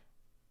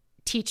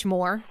teach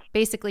more.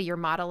 Basically, your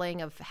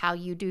modeling of how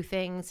you do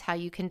things, how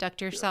you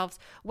conduct yourselves.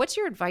 What's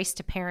your advice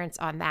to parents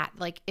on that?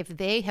 Like if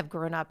they have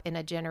grown up in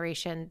a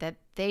generation that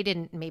they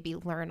didn't maybe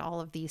learn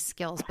all of these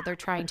skills, but they're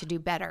trying to do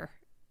better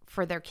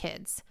for their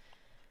kids.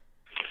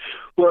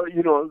 Well,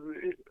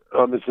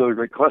 it's another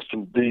great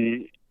question.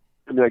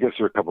 I guess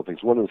there are a couple of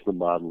things. One is the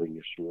modeling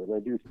issue, and I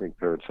do think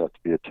parents have to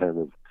be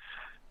attentive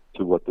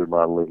to what they're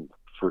modeling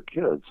for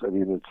kids. I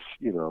mean, it's,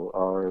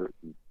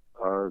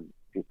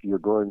 if you're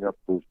growing up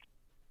with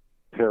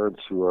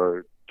parents who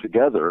are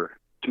together,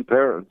 two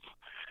parents,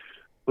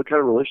 what kind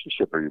of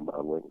relationship are you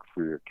modeling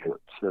for your kids?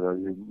 And are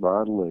you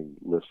modeling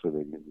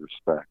listening and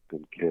respect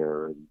and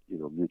care and,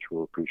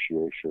 mutual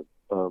appreciation?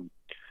 And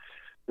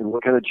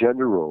what kind of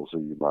gender roles are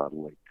you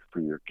modeling for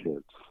your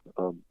kids?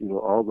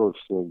 All those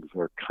things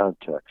are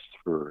context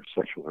for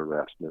sexual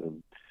harassment,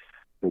 and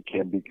they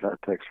can be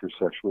context for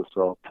sexual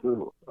assault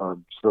too.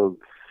 So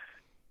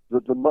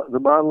the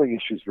modeling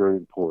issue is very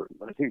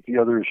important. I think the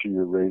other issue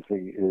you're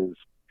raising is,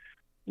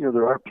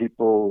 there are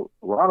people,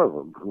 a lot of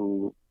them,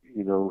 who,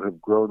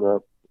 have grown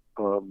up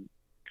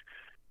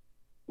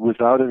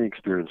without any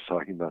experience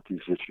talking about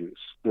these issues.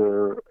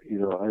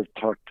 I've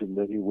talked to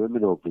many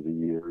women over the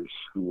years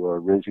who are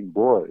raising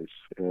boys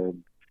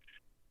and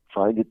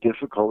find it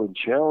difficult and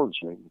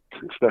challenging,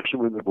 especially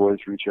when the boys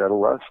reach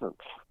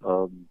adolescence,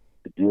 to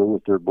deal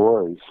with their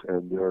boys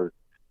and their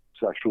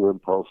sexual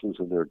impulses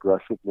and their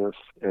aggressiveness.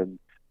 And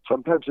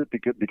sometimes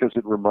because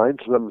it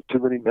reminds them of too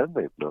many men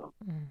they've known.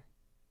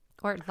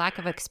 Or lack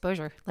of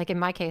exposure. Like in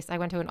my case, I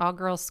went to an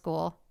all-girls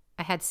school.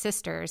 I had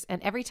sisters,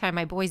 and every time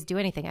my boys do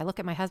anything, I look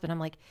at my husband, I'm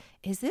like,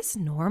 is this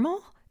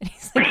normal? And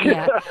he's like,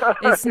 yeah,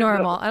 it's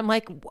normal. I'm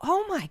like,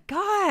 oh my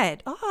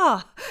God.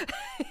 Oh,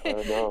 I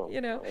know. I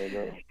know.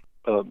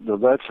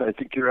 No, I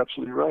think you're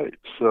absolutely right.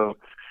 So,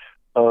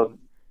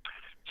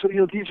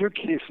 these are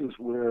cases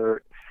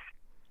where,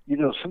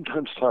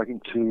 sometimes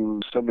talking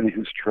to somebody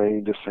who's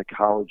trained, a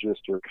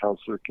psychologist or a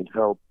counselor can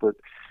help, but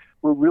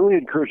we're really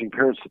encouraging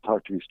parents to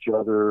talk to each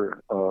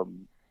other,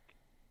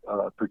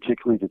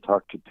 particularly to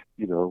talk to,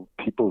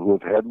 people who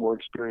have had more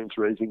experience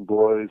raising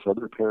boys,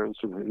 other parents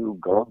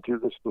who've gone through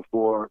this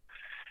before.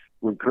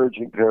 We're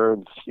encouraging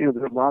parents, there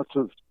are lots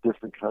of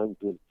different kinds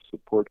of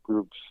support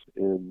groups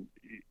and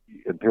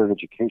parent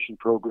education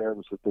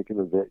programs that they can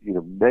invent.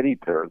 Many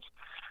parents,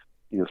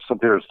 some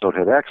parents don't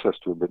have access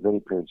to them, but many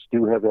parents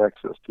do have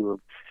access to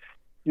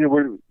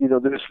them.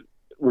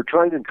 We're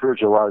trying to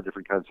encourage a lot of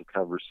different kinds of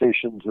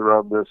conversations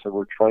around this, and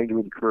we're trying to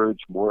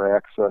encourage more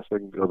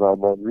accessing of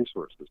online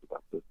resources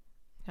about this.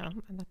 Oh,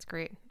 that's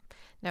great.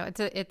 No,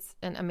 it's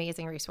an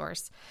amazing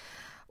resource.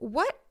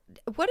 What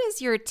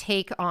is your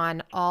take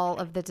on all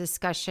of the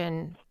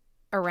discussion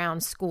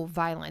around school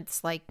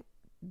violence, like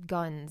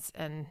guns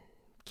and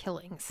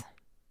killings?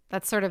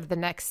 That's sort of the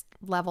next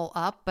level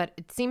up, but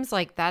it seems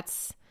like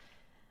that's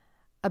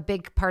a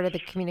big part of the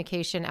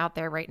communication out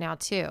there right now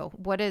too.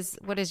 What is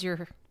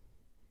your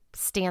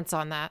stance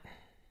on that?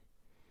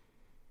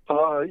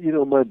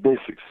 My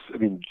basic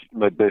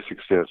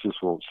stance,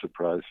 this won't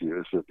surprise you,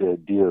 is that the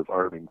idea of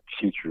arming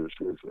teachers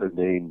is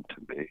inane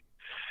to me.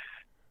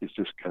 It's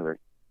just kind of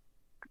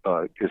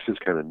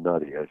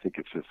nutty. I think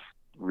it's just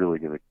really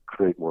going to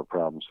create more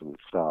problems than it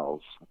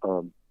solves.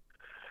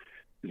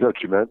 Is that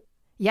what you meant?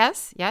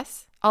 Yes.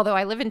 Although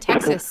I live in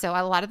Texas, so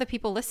a lot of the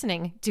people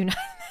listening do not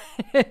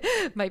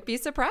might be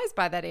surprised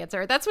by that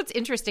answer. That's what's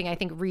interesting, I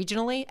think,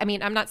 regionally. I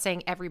mean, I'm not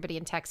saying everybody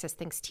in Texas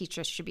thinks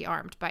teachers should be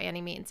armed by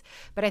any means,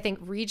 but I think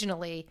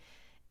regionally,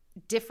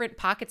 different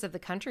pockets of the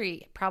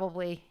country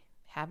probably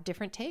have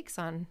different takes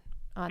on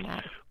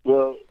that.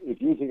 Well,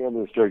 if you think I'm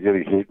going to start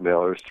getting hate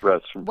mail or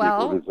threats from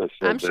people, as I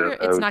said, I'm sure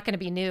it's not going to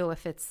be new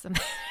if it's.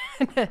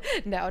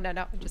 No,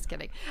 I'm just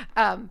kidding.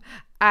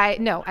 I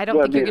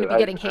don't think you're going to be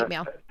getting hate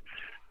mail.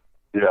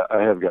 Yeah,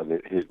 I have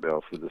gotten hate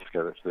mail for this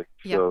kind of thing.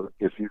 Yep. So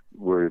if you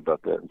worry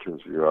about that in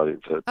terms of your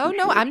audience, oh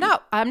no,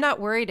 I'm not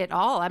worried at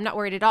all.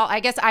 I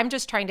guess I'm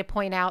just trying to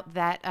point out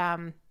that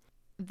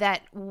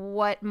that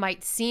what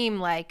might seem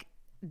like,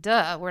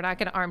 we're not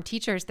going to arm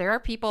teachers. There are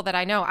people that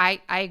I know.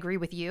 I agree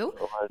with you.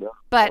 Oh, I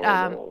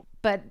know.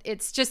 But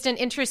it's just an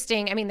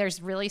interesting. I mean,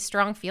 there's really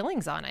strong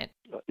feelings on it.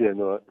 Yeah,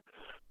 no,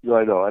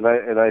 I know, and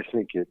I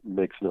think it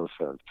makes no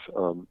sense.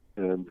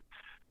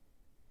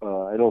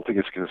 I don't think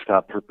it's going to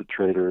stop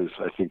perpetrators.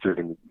 I think they're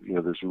going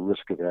to, there's a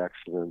risk of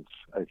accidents.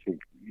 I think,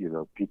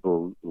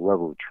 people, the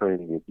level of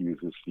training it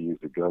uses to use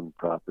a gun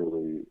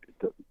properly,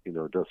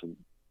 it doesn't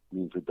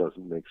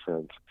make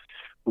sense.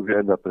 We're going to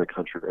end up in a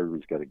country where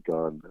everybody's got a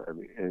gun. I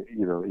mean,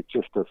 it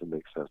just doesn't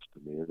make sense to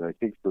me. And I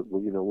think that,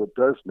 what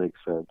does make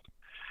sense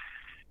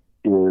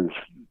is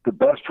the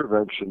best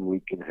prevention we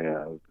can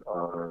have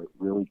are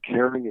really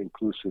caring,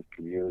 inclusive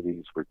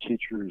communities where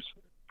teachers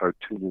are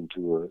tuned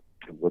into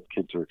what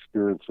kids are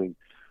experiencing,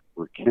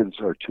 where kids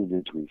are tuned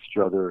into each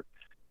other,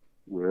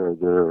 when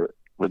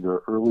there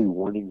are early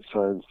warning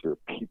signs, there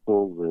are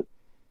people that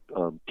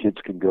kids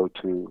can go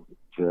to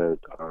that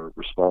are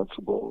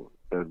responsible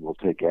and will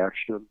take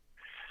action.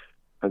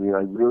 I mean,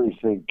 I really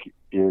think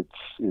it's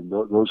in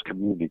those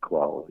community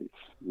qualities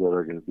that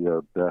are going to be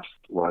our best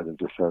line of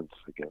defense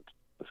against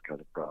this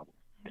kind of problem.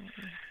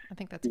 I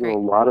think that's great. In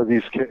a lot of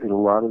these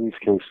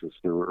cases,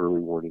 there were early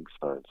warning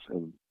signs,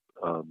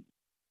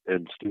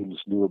 and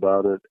students knew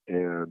about it,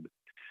 and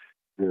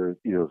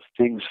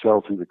things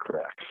fell through the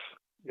cracks,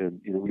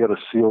 and we got to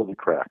seal the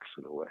cracks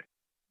in a way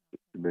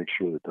to make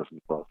sure that it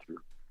doesn't fall through.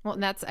 Well,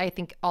 and that's, I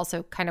think,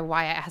 also kind of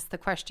why I asked the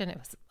question. It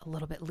was a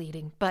little bit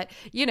leading, but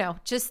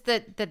just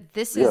that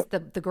this is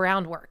the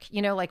groundwork.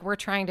 Like we're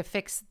trying to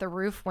fix the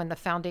roof when the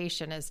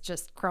foundation is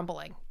just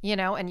crumbling.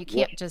 And you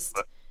can't just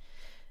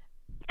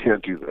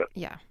can't do that.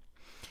 Yeah.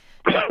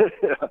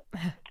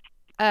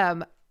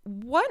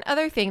 One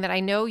other thing that I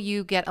know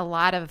you get a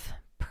lot of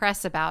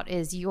press about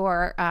is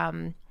your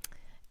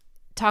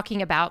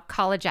talking about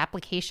college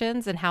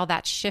applications and how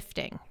that's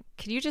shifting.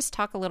 Could you just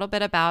talk a little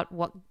bit about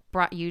what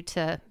brought you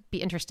to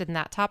be interested in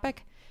that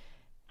topic?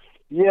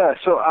 Yeah,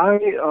 so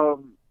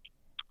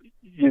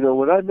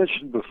when I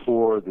mentioned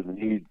before the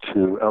need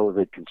to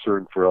elevate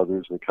concern for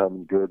others and the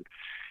common good,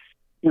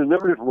 there are a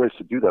number of different ways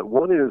to do that.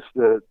 One is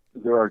that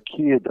there are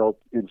key adult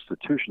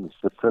institutions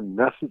that send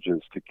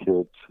messages to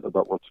kids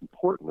about what's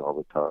important all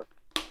the time.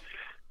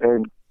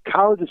 And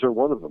colleges are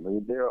one of them. I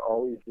mean, they're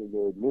always in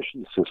their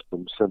admission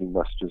system sending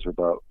messages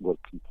about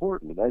what's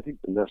important. And I think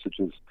the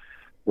messages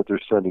that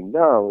they're sending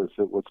now is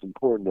that what's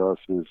important to us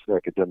is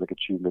academic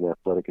achievement,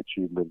 athletic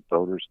achievement,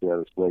 donor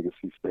status,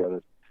 legacy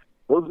status.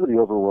 Those are the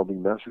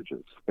overwhelming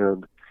messages.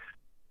 And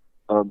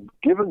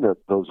given that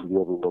those are the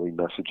overwhelming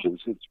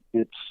messages,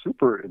 it's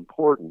super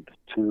important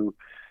to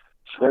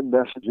send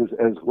messages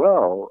as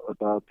well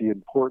about the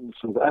importance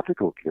of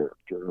ethical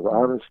character, of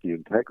honesty,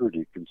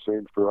 integrity,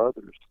 concern for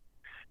others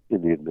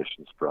in the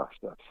admissions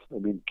process. I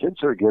mean,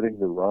 kids are getting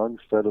the wrong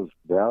set of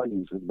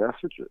values and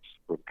messages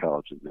from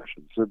college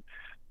admissions. And,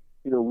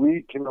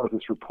 we came out with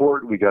this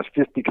report. We got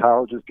 50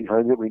 colleges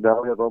behind it. We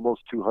now have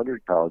almost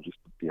 200 colleges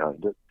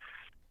behind it.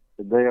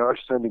 And they are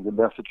sending the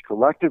message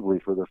collectively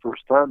for the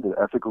first time that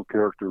ethical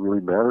character really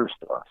matters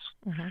to us.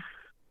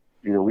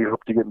 Mm-hmm. We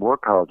hope to get more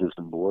colleges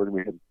on board, and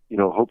we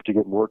hope to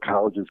get more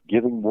colleges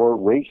giving more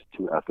weight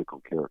to ethical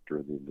character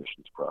in the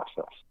admissions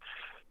process.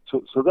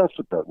 So that's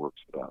what that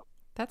work's about.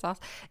 That's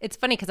awesome. It's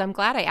funny because I'm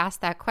glad I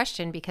asked that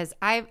question because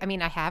I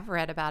have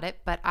read about it,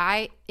 but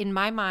in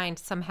my mind,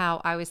 somehow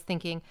I was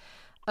thinking,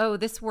 oh,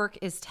 this work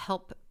is to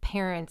help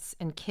parents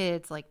and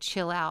kids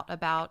chill out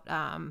about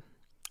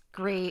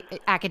great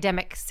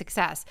academic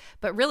success.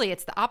 But really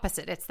it's the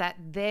opposite. It's that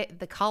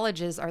the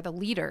colleges are the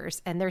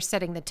leaders and they're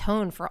setting the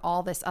tone for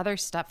all this other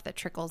stuff that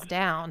trickles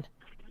down.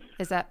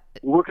 Is that?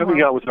 We're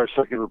coming out with our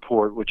second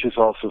report, which is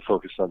also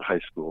focused on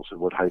high schools and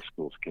what high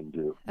schools can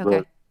do.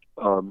 Okay.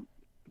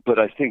 But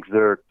I think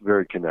they're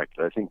very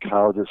connected. I think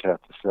colleges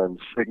have to send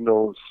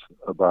signals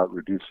about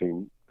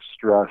reducing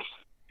stress,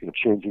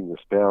 changing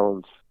this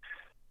balance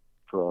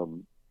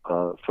from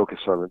focus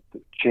on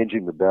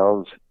changing the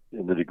balance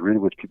in the degree to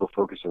which people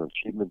focus on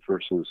achievement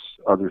versus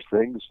other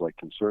things like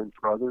concern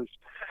for others.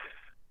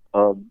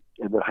 And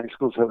the high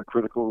schools have a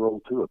critical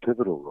role too, a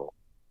pivotal role.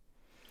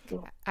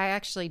 So. I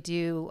actually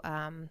do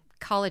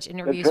college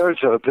interviews. And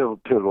parents have a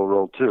pivotal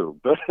role too,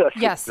 but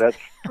yes. That's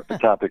a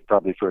topic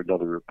probably for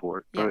another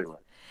report. Yes. Anyway.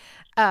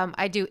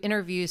 I do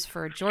interviews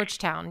for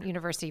Georgetown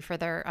University for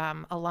their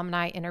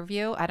alumni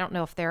interview. I don't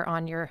know if they're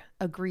on your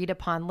agreed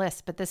upon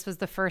list, but this was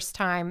the first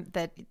time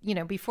that,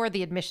 before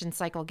the admission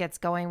cycle gets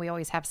going, we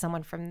always have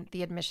someone from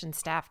the admission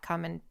staff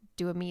come and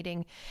do a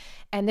meeting.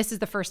 And this is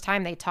the first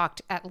time they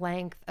talked at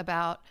length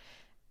about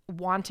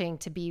wanting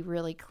to be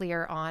really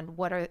clear on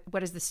what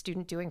is the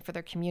student doing for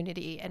their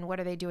community and what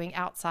are they doing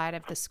outside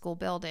of the school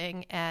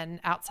building and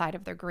outside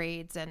of their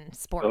grades and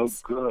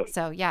sports. Oh, good.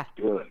 So, yeah.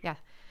 Good. Yeah.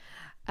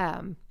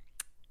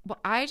 Well,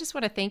 I just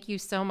want to thank you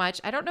so much.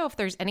 I don't know if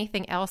there's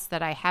anything else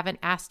that I haven't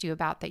asked you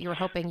about that you were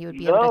hoping you would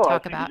be able to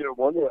talk about.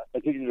 I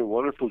think you did a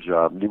wonderful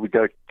job. I mean, we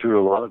got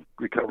through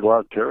we covered a lot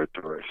of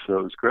territory, so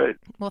it was great.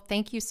 Well,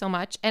 thank you so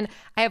much. And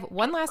I have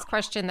one last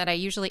question that I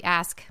usually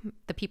ask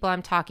the people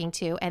I'm talking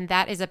to, and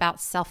that is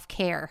about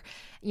self-care.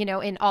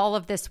 In all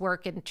of this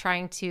work and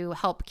trying to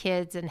help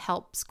kids and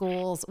help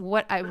schools,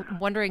 I'm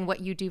wondering what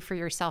you do for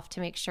yourself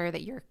to make sure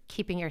that you're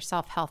keeping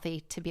yourself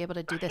healthy to be able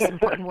to do this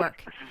important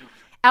work.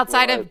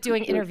 Outside of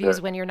doing interviews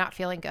when you're not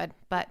feeling good,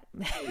 but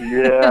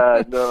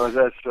yeah, no,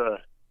 that's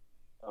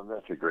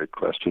a great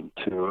question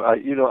too.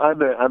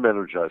 I'm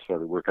energized by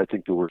the work. I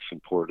think the work's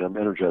important. I'm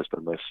energized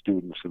by my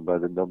students and by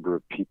the number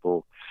of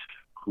people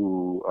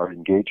who are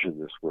engaged in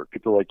this work.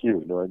 People like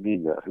you, I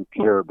mean that, who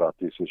care about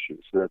these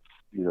issues. That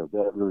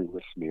really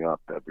lifts me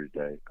up every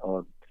day.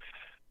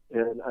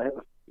 And I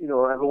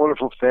have a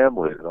wonderful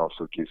family that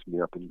also keeps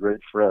me up and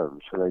great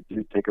friends. And I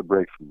do take a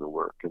break from the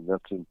work, and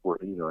that's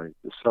important.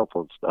 The cell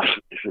phone stuff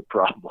is a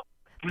problem.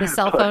 The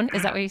cell phone?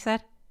 Is that what you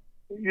said?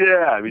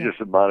 Yeah, just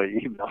the amount of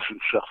emails and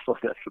cell phone,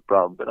 that's the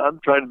problem. But I'm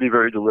trying to be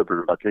very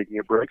deliberate about taking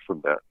a break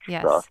from that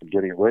stuff and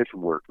getting away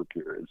from work for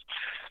periods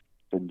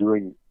and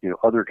doing,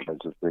 other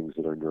kinds of things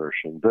that are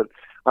nourishing. But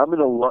I'm in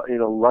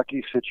a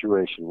lucky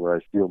situation where I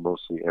feel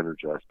mostly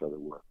energized by the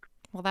work.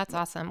 Well, that's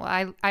awesome.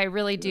 Well, I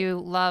really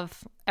do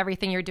love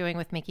everything you're doing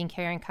with Making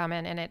Caring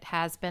Common, and it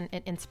has been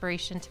an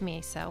inspiration to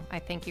me. So I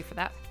thank you for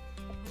that.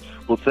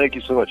 Well, thank you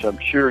so much. I'm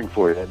cheering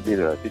for you. I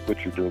mean, I think what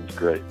you're doing is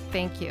great.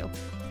 Thank you.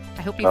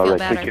 I hope you feel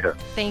better. Take care.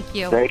 Thank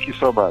you. Thank you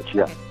so much.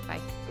 Yeah. Okay,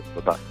 bye.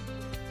 Bye-bye.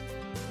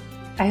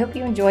 I hope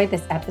you enjoyed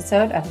this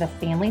episode of The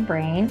Family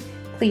Brain.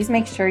 Please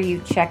make sure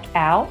you check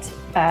out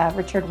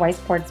Richard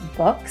Weissbourd's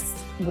books.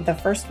 The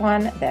first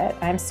one that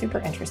I'm super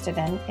interested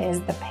in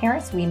is The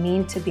Parents We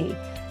Mean to Be: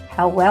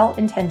 How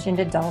Well-Intentioned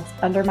Adults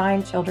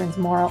Undermine Children's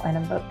Moral and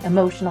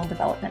Emotional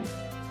Development.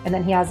 And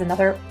then he has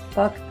another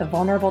book, The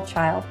Vulnerable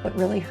Child, What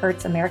Really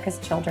Hurts America's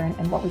Children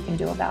and What We Can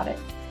Do About It.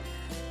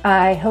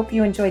 I hope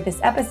you enjoyed this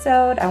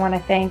episode. I want to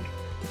thank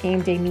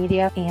Game Day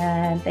Media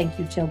and thank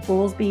you, Jill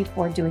Goolsby,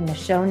 for doing the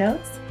show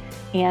notes.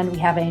 And we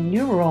have a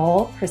new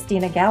role.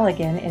 Christina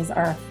Galligan is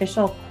our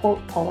official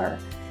quote puller.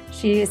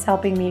 She is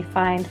helping me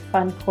find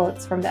fun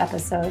quotes from the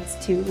episodes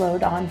to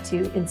load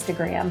onto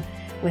Instagram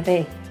with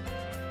a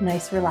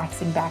nice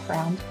relaxing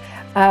background.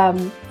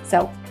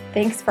 So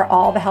thanks for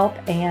all the help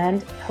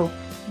and hope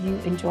you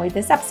enjoyed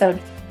this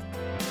episode.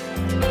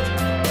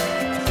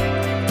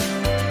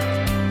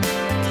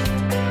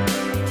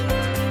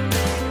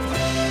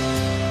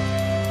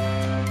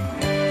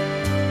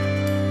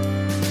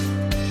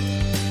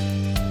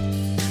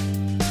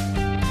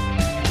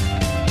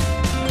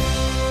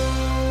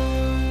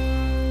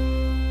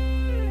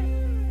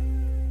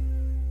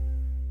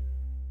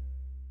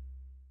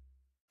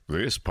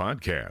 This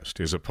podcast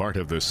is a part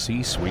of the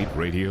C-Suite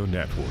Radio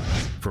Network.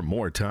 For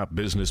more top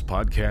business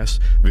podcasts,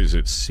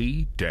 visit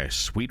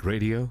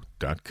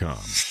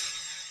c-suiteradio.com.